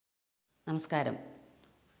നമസ്കാരം.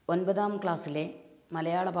 9ാം ക്ലാസ്സിലെ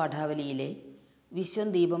മലയാള പാഠാവലിയിലെ വിശ്വം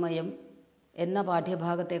ദീപമയം എന്ന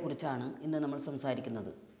പാഠ്യഭാഗത്തെക്കുറിച്ചാണ് ഇന്ന് നമ്മൾ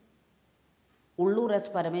സംസാരിക്കുന്നത്. ഉള്ളൂർ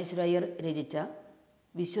എസ് പരമേശ്വരയ്യർ രചിച്ച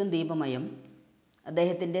വിശ്വം ദീപമയം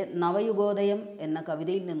അദ്ദേഹത്തിൻ്റെ നവയുഗോദയം എന്ന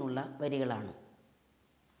കവിതയിൽ നിന്നുള്ള വരികളാണ്.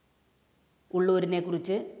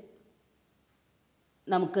 ഉള്ളൂരിനെക്കുറിച്ച്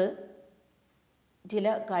നമുക്ക്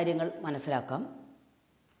ചില കാര്യങ്ങൾ മനസ്സിലാക്കാം.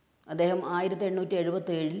 അദ്ദേഹം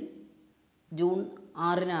 1877 ജൂൺ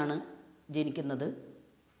 6 ജനിക്കുന്നത്.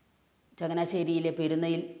 ചങ്ങനാശ്ശേരിയിലെ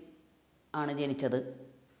പെരുന്നയിൽ ആണ് ജനിച്ചത്.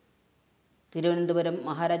 തിരുവനന്തപുരം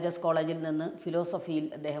മഹാരാജാസ് കോളേജിൽ നിന്ന് ഫിലോസഫിയിൽ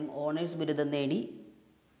അദ്ദേഹം ഓണേഴ്സ് ബിരുദം നേടി.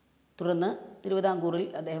 തുടർന്ന് തിരുവിതാംകൂറിൽ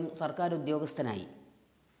അദ്ദേഹം സർക്കാർ ഉദ്യോഗസ്ഥനായി.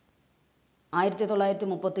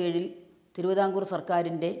 1937 തിരുവിതാംകൂർ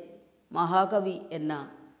സർക്കാരിൻ്റെ മഹാകവി എന്ന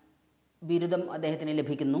ബിരുദം അദ്ദേഹത്തിന്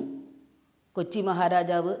ലഭിക്കുന്നു. കൊച്ചി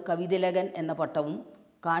മഹാരാജാവ് കവിതിലകൻ എന്ന പട്ടവും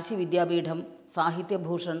കാശി വിദ്യാപീഠം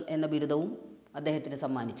സാഹിത്യഭൂഷൺ എന്ന ബിരുദവും അദ്ദേഹത്തിന്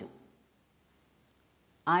സമ്മാനിച്ചു.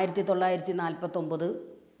 1949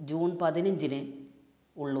 ജൂൺ 15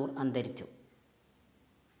 ഉള്ളൂർ അന്തരിച്ചു.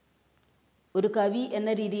 ഒരു കവി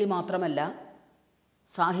എന്ന രീതിയിൽ മാത്രമല്ല,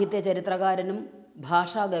 സാഹിത്യ ചരിത്രകാരനും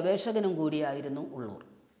ഭാഷാ ഗവേഷകനും കൂടിയായിരുന്നു ഉള്ളൂർ.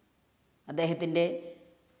 അദ്ദേഹത്തിൻ്റെ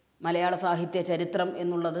മലയാള സാഹിത്യ ചരിത്രം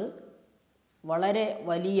എന്നുള്ളത് വളരെ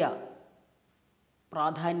വലിയ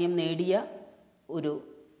പ്രാധാന്യം നേടിയ ഒരു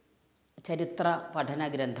ചരിത്ര പഠന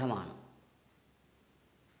ഗ്രന്ഥമാണ്.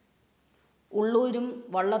 ഉള്ളൂരും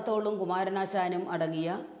വള്ളത്തോളും കുമാരനാശാനും അടങ്ങിയ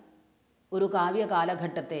ഒരു കാവ്യ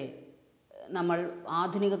കാലഘട്ടത്തെ നമ്മൾ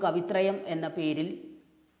ആധുനിക കവിത്രയം എന്ന പേരിൽ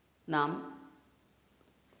നാം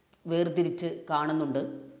വേർതിരിച്ച് കാണുന്നുണ്ട്.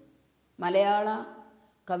 മലയാള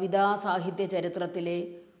കവിതാ സാഹിത്യ ചരിത്രത്തിലെ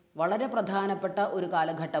വളരെ പ്രധാനപ്പെട്ട ഒരു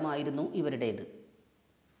കാലഘട്ടമായിരുന്നു ഇവരുടേത്.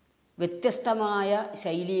 വ്യത്യസ്തമായ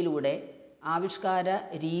ശൈലിയിലൂടെ, ആവിഷ്കാര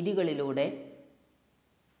രീതികളിലൂടെ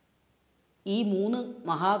ഈ 3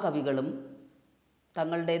 മഹാകവികളും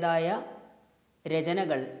തങ്ങളുടേതായ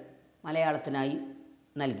രചനകൾ മലയാളത്തിനായി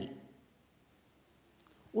നൽകി.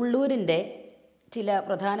 ഉള്ളൂരിൻ്റെ ചില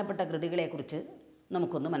പ്രധാനപ്പെട്ട കൃതികളെക്കുറിച്ച്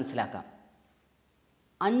നമുക്കൊന്ന് മനസ്സിലാക്കാം.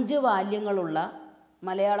 5 വാല്യങ്ങളുള്ള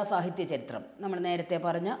മലയാള സാഹിത്യ ചരിത്രം, നമ്മൾ നേരത്തെ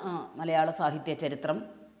പറഞ്ഞ മലയാള സാഹിത്യ ചരിത്രം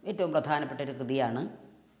ഏറ്റവും പ്രധാനപ്പെട്ട ഒരു കൃതിയാണ്.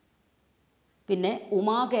 പിന്നെ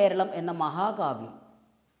ഉമാകേരളം എന്ന മഹാകാവ്യം,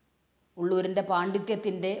 ഉള്ളൂരിൻ്റെ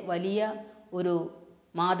പാണ്ഡിത്യത്തിൻ്റെ വലിയ ഒരു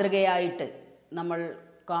മാതൃകയായിട്ട് നമ്മൾ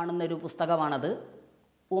കാണുന്നൊരു പുസ്തകമാണത്.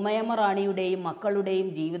 ഉമയമ്മ റാണിയുടെയും മക്കളുടെയും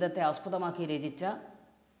ജീവിതത്തെ ആസ്പദമാക്കി രചിച്ച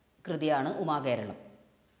കൃതിയാണ് ഉമാകേരളം.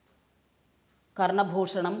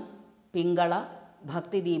 കർണഭൂഷണം, പിങ്കള,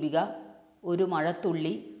 ഭക്തിദീപിക, ഒരു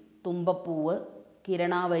മഴത്തുള്ളി, തുമ്പപ്പൂവ്,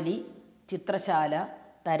 കിരണാവലി, ചിത്രശാല,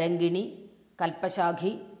 തരങ്കിണി,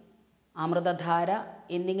 കൽപ്പശാഖി, അമൃതധാര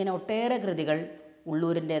എന്നിങ്ങനെ ഒട്ടേറെ കൃതികൾ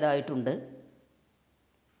ഉള്ളൂരിൻ്റേതായിട്ടുണ്ട്.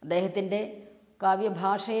 അദ്ദേഹത്തിൻ്റെ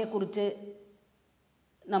കാവ്യഭാഷയെക്കുറിച്ച്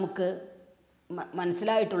നമുക്ക്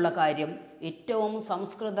മനസ്സിലായിട്ടുള്ള കാര്യം, ഏറ്റവും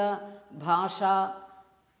സംസ്കൃത ഭാഷാ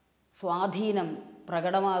സ്വാധീനം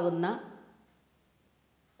പ്രകടമാകുന്ന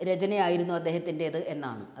രചനയായിരുന്നു അദ്ദേഹത്തിൻ്റേത്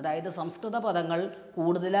എന്നാണ്. അതായത് സംസ്കൃത പദങ്ങൾ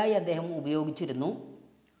കൂടുതലായി അദ്ദേഹം ഉപയോഗിച്ചിരുന്നു.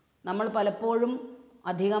 നമ്മൾ പലപ്പോഴും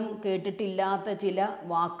അധികം കേട്ടിട്ടില്ലാത്ത ചില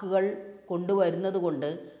വാക്കുകൾ കൊണ്ടുവരുന്നത് കൊണ്ട്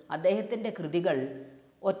അദ്ദേഹത്തിൻ്റെ കൃതികൾ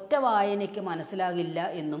ഒറ്റ വായനയ്ക്ക് മനസ്സിലാകില്ല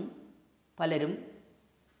എന്നും പലരും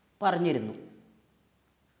പറഞ്ഞിരുന്നു.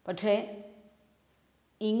 പക്ഷേ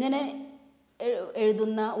ഇങ്ങനെ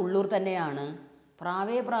എഴുതുന്ന ഉള്ളൂർ തന്നെയാണ്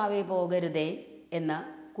പ്രാവേ പ്രാവേ പോകരുതേ എന്ന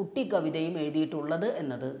കുട്ടിക്കവിതയും എഴുതിയിട്ടുള്ളത്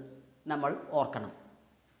എന്നത് നമ്മൾ ഓർക്കണം.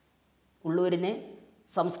 ഉള്ളൂരിന്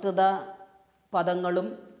സംസ്കൃത പദങ്ങളും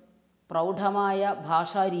പ്രൗഢമായ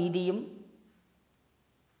ഭാഷാരീതിയും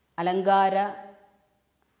അലങ്കാര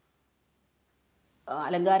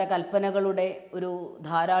കൽപ്പനകളുടെ ഒരു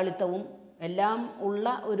ധാരാളിത്തവും എല്ലാം ഉള്ള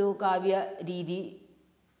ഒരു കാവ്യ രീതി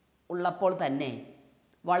ഉള്ളപ്പോൾ തന്നെ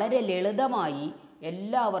വളരെ ലളിതമായി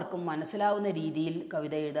എല്ലാവർക്കും മനസ്സിലാവുന്ന രീതിയിൽ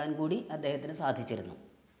കവിത എഴുതാൻ കൂടി അദ്ദേഹത്തിന് സാധിച്ചിരുന്നു.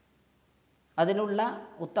 അതിനുള്ള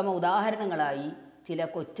ഉത്തമ ഉദാഹരണങ്ങളായി ചില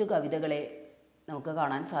കൊച്ചു കവിതകളെ നമുക്ക്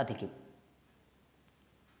കാണാൻ സാധിക്കും.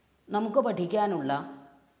 നമുക്ക് പഠിക്കാനുള്ള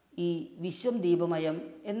ഈ വിശ്വം ദീപമയം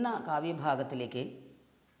എന്ന കാവ്യഭാഗത്തിലേക്ക്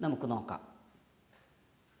നമുക്ക് നോക്കാം.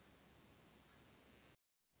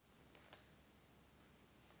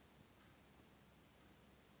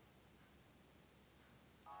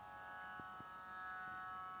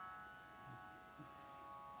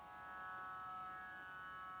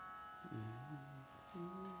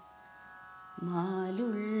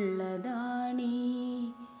 മാലുള്ളതാണീ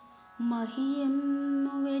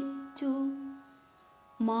മഹിയെന്നു വെച്ചു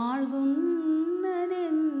മാൾകുന്നതെന്തിന്നു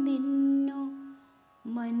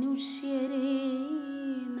മനുഷ്യരേ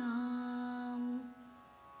നാം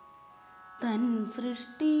തൻ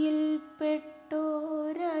സൃഷ്ടിയിൽ പെട്ടോരതിന്നും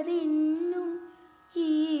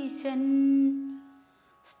ഈശൻ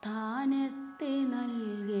സ്ഥാനത്തെ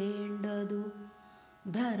നൽകേണ്ടതു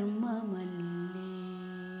ധർമ്മമല്ലേ.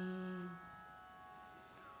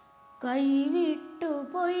 കൈവിട്ടു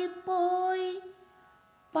പോയി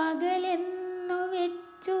പകലെന്നു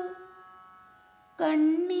വെച്ചു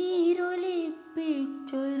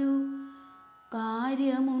കണ്ണീരൊലിപ്പിച്ചൊരു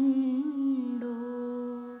കാര്യമുണ്ടോ.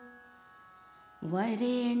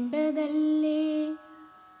 വരേണ്ടതല്ലേ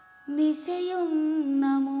നിശയും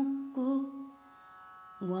നമുക്കു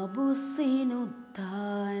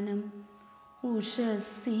വപുസ്സിനുത്ഥാനം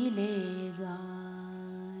ഉഷസ്സിലേകാൻ.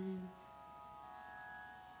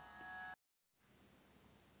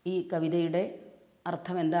 ഈ കവിതയുടെ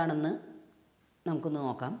അർത്ഥം എന്താണെന്ന് നമുക്കൊന്ന്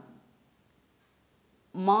നോക്കാം.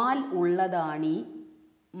 മാൽ ഉള്ളതാണീ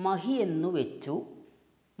മഹിയെന്നു വെച്ചു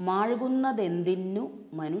മാഴുകുന്നതെന്തിന്നു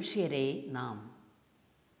മനുഷ്യരെ നാം.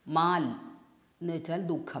 മാൽ എന്ന് വെച്ചാൽ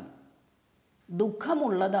ദുഃഖം.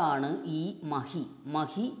 ദുഃഖമുള്ളതാണ് ഈ മഹി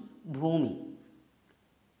ഭൂമി.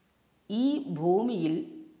 ഈ ഭൂമിയിൽ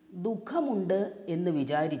ദുഃഖമുണ്ട് എന്ന്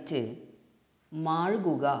വിചാരിച്ച്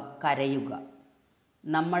മാഴുകുക, കരയുക.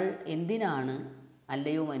 നമ്മൾ എന്തിനാണ്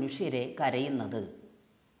അല്ലയോ മനുഷ്യരെ കരയുന്നത്?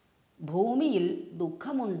 ഭൂമിയിൽ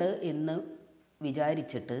ദുഃഖമുണ്ട് എന്ന്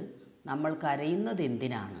വിചാരിച്ചിട്ട് നമ്മൾ കരയുന്നത്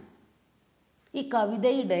എന്തിനാണ്? ഈ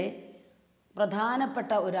കവിതയുടെ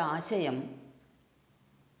പ്രധാനപ്പെട്ട ഒരാശയം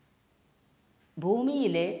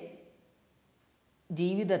ഭൂമിയിലെ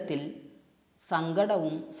ജീവിതത്തിൽ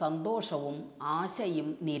സങ്കടവും സന്തോഷവും ആശയും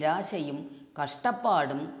നിരാശയും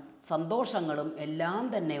കഷ്ടപ്പാടും സന്തോഷങ്ങളും എല്ലാം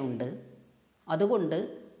തന്നെ ഉണ്ട്. അതുകൊണ്ട്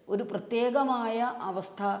ഒരു പ്രത്യേകമായ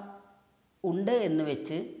അവസ്ഥ ഉണ്ട് എന്ന്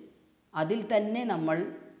വെച്ച് അതിൽ തന്നെ നമ്മൾ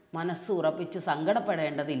മനസ്സ് ഉറപ്പിച്ച്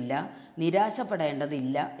സങ്കടപ്പെടേണ്ടതില്ല,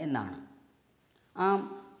 നിരാശപ്പെടേണ്ടതില്ല എന്നാണ്. ആ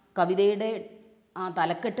കവിതയുടെ ആ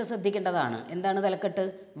തലക്കെട്ട് ശ്രദ്ധിക്കേണ്ടതാണ്. എന്താണ് തലക്കെട്ട്?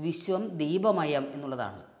 വിശ്വം ദീപമയം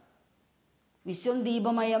എന്നുള്ളതാണ്. വിശ്വം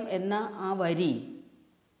ദീപമയം എന്ന ആ വരി,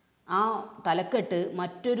 ആ തലക്കെട്ട്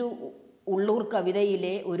മറ്റൊരു ഉള്ളൂർ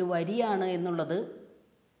കവിതയിലെ ഒരു വരിയാണ് എന്നുള്ളത്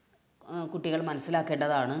കുട്ടികൾ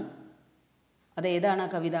മനസ്സിലാക്കേണ്ടതാണ്. അതേതാണ് ആ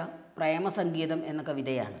കവിത? പ്രേമസംഗീതം എന്ന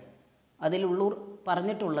കവിതയാണ്. അതിൽ ഉള്ളൂർ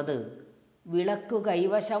പറഞ്ഞിട്ടുള്ളത്, വിളക്കു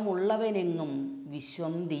കൈവശമുള്ളവനെങ്ങും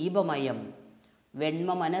വിശ്വം ദീപമയം, വെണ്മ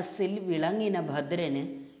മനസ്സിൽ വിളങ്ങിന ഭദ്രന്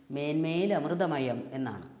മേന്മേലമൃതമയം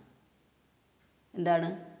എന്നാണ്. എന്താണ്?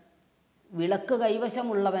 വിളക്ക്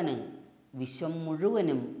കൈവശമുള്ളവന് വിശ്വം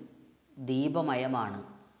മുഴുവനും ദീപമയമാണ്,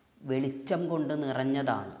 വെളിച്ചം കൊണ്ട്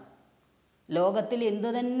നിറഞ്ഞതാണ്. ലോകത്തിൽ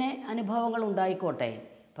എന്തു തന്നെ അനുഭവങ്ങൾ ഉണ്ടായിക്കോട്ടെ,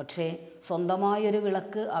 പക്ഷേ സ്വന്തമായൊരു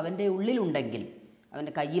വിളക്ക് അവൻ്റെ ഉള്ളിലുണ്ടെങ്കിൽ,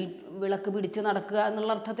 അവൻ്റെ കയ്യിൽ വിളക്ക് പിടിച്ച് നടക്കുക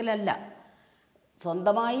എന്നുള്ള അർത്ഥത്തിലല്ല,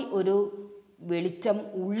 സ്വന്തമായി ഒരു വെളിച്ചം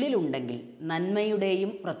ഉള്ളിലുണ്ടെങ്കിൽ, നന്മയുടെയും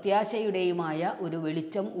പ്രത്യാശയുടെയുമായ ഒരു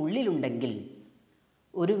വെളിച്ചം ഉള്ളിലുണ്ടെങ്കിൽ,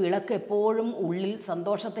 ഒരു വിളക്ക് എപ്പോഴും ഉള്ളിൽ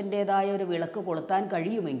സന്തോഷത്തിൻ്റേതായ ഒരു വിളക്ക് കൊളുത്താൻ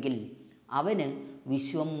കഴിയുമെങ്കിൽ അവന്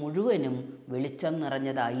വിശ്വം മുഴുവനും വെളിച്ചം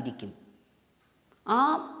നിറഞ്ഞതായിരിക്കും. ആ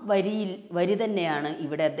വരി തന്നെയാണ്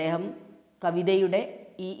ഇവിടെ അദ്ദേഹം കവിതയുടെ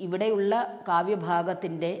ഇവിടെയുള്ള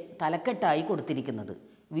കാവ്യഭാഗത്തിൻ്റെ തലക്കെട്ടായി കൊടുത്തിരിക്കുന്നത്,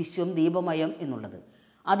 വിശ്വം ദീപമയം എന്നുള്ളത്.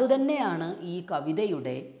 അതുതന്നെയാണ് ഈ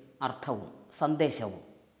കവിതയുടെ അർത്ഥവും സന്ദേശവും.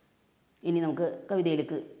 ഇനി നമുക്ക്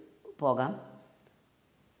കവിതയിലേക്ക് പോകാം.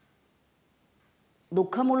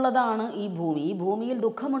 ദുഃഖമുള്ളതാണ് ഈ ഭൂമി. ഈ ഭൂമിയിൽ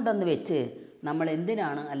ദുഃഖമുണ്ടെന്ന് വെച്ച് നമ്മൾ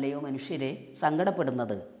എന്തിനാണ് അല്ലയോ മനുഷ്യരെ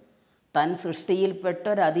സങ്കടപ്പെടുന്നത്? തൻ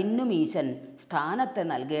സൃഷ്ടിയിൽപ്പെട്ടൊരതിന്നും ഈശൻ സ്ഥാനത്തെ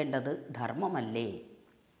നൽകേണ്ടത് ധർമ്മമല്ലേ.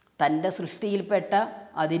 തൻ്റെ സൃഷ്ടിയിൽപ്പെട്ട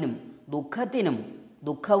അതിനും ദുഃഖത്തിനും,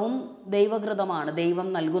 ദുഃഖവും ദൈവകൃതമാണ്, ദൈവം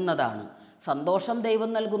നൽകുന്നതാണ്. സന്തോഷം ദൈവം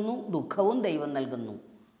നൽകുന്നു, ദുഃഖവും ദൈവം നൽകുന്നു.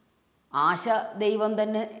 ആശ ദൈവം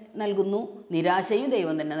തന്നെ നൽകുന്നു, നിരാശയും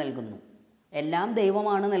ദൈവം തന്നെ നൽകുന്നു. എല്ലാം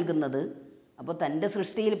ദൈവമാണ് നൽകുന്നത്. അപ്പോൾ തൻ്റെ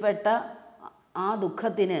സൃഷ്ടിയിൽപ്പെട്ട ആ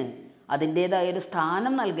ദുഃഖത്തിന് അതിൻ്റേതായൊരു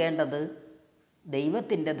സ്ഥാനം നൽകേണ്ടത്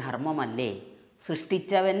ദൈവത്തിൻ്റെ ധർമ്മമല്ലേ.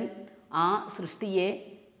 സൃഷ്ടിച്ചവൻ ആ സൃഷ്ടിയെ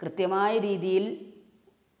കൃത്യമായ രീതിയിൽ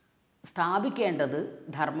സ്ഥാപിക്കേണ്ടത്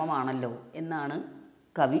ധർമ്മമാണല്ലോ എന്നാണ്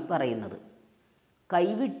കവി പറയുന്നത്.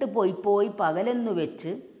 കൈവിട്ട് പോയി പകലെന്നു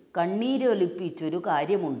വെച്ച് കണ്ണീരൊലിപ്പിച്ചൊരു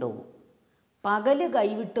കാര്യമുണ്ടോ. പകല്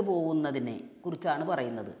കൈവിട്ട് പോകുന്നതിനെ കുറിച്ചാണ്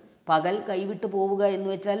പറയുന്നത്. പകൽ കൈവിട്ട് പോവുക എന്ന്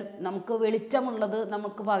വെച്ചാൽ നമുക്ക് വെളിച്ചമുള്ളത്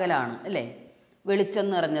നമുക്ക് പകലാണ് അല്ലേ. വെളിച്ചം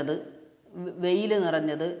നിറഞ്ഞത്, വെയിൽ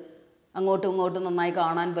നിറഞ്ഞത്, അങ്ങോട്ടും ഇങ്ങോട്ടും നന്നായി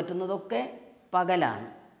കാണാൻ പറ്റുന്നതൊക്കെ പകലാണ്.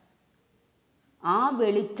 ആ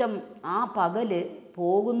വെളിച്ചം, ആ പകല്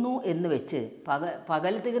പോകുന്നു എന്ന് വെച്ച്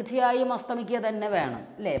പകൽ തീർച്ചയായും അസ്തമിക്കുക തന്നെ വേണം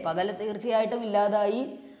അല്ലേ. പകൽ തീർച്ചയായിട്ടും ഇല്ലാതായി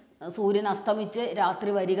സൂര്യൻ അസ്തമിച്ച്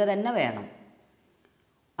രാത്രി വരിക തന്നെ വേണം.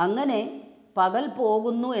 അങ്ങനെ പകൽ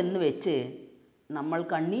പോകുന്നു എന്ന് വെച്ച് നമ്മൾ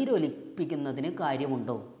കണ്ണീരൊലിപ്പിക്കുന്നതിന്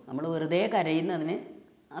കാര്യമുണ്ടോ? നമ്മൾ വെറുതെ കരയുന്നതിന്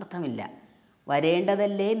അർത്ഥമില്ല.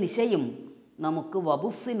 വരേണ്ടതല്ലേ നിശയും നമുക്ക്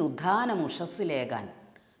വപുസ്സിനുദ്ധാനമുഷസ്സിലേകാൻ.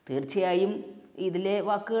 തീർച്ചയായും ഇതിലെ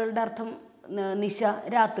വാക്കുകളുടെ അർത്ഥം നിശ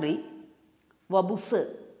രാത്രി, വപുസ്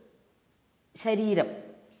ശരീരം,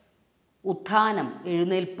 ഉത്ഥാനം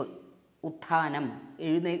എഴുന്നേൽപ്പ്, ഉത്ഥാനം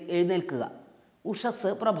എഴുന്നേൽക്കുക,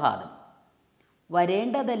 ഉഷസ് പ്രഭാതം.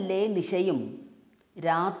 വരേണ്ടതല്ലേ നിശയും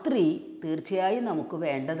രാത്രി തീർച്ചയായും നമുക്ക്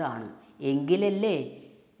വേണ്ടതാണ്. എങ്കിലല്ലേ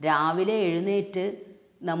രാവിലെ എഴുന്നേറ്റ്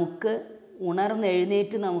നമുക്ക്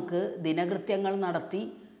ഉണർന്നെഴുന്നേറ്റ് നമുക്ക് ദിനകൃത്യങ്ങൾ നടത്തി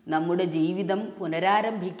നമ്മുടെ ജീവിതം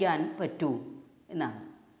പുനരാരംഭിക്കാൻ പറ്റൂ എന്നാണ്.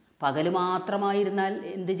 പകൽ മാത്രമായിരുന്നാൽ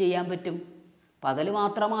എന്ത് ചെയ്യാൻ പറ്റും? പകൽ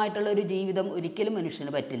മാത്രമായിട്ടുള്ളൊരു ജീവിതം ഒരിക്കലും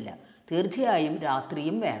മനുഷ്യന് പറ്റില്ല. തീർച്ചയായും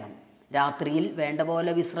രാത്രിയും വേണം. രാത്രിയിൽ വേണ്ട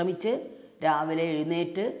പോലെ വിശ്രമിച്ച് രാവിലെ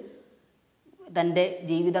എഴുന്നേറ്റ് തൻ്റെ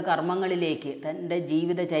ജീവിത കർമ്മങ്ങളിലേക്ക്, തൻ്റെ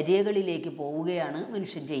ജീവിതചര്യകളിലേക്ക് പോവുകയാണ്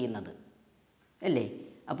മനുഷ്യൻ ചെയ്യുന്നത്, അല്ലേ?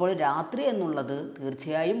 അപ്പോൾ രാത്രി എന്നുള്ളത്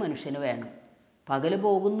തീർച്ചയായും മനുഷ്യന് വേണം. പകൽ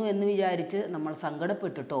പോകുന്നു എന്ന് വിചാരിച്ച് നമ്മൾ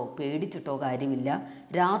സങ്കടപ്പെട്ടിട്ടോ പേടിച്ചിട്ടോ കാര്യമില്ല.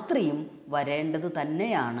 രാത്രിയും വരേണ്ടത്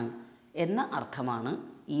തന്നെയാണ് എന്ന അർത്ഥമാണ്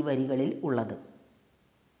ഈ വരികളിൽ ഉള്ളത്.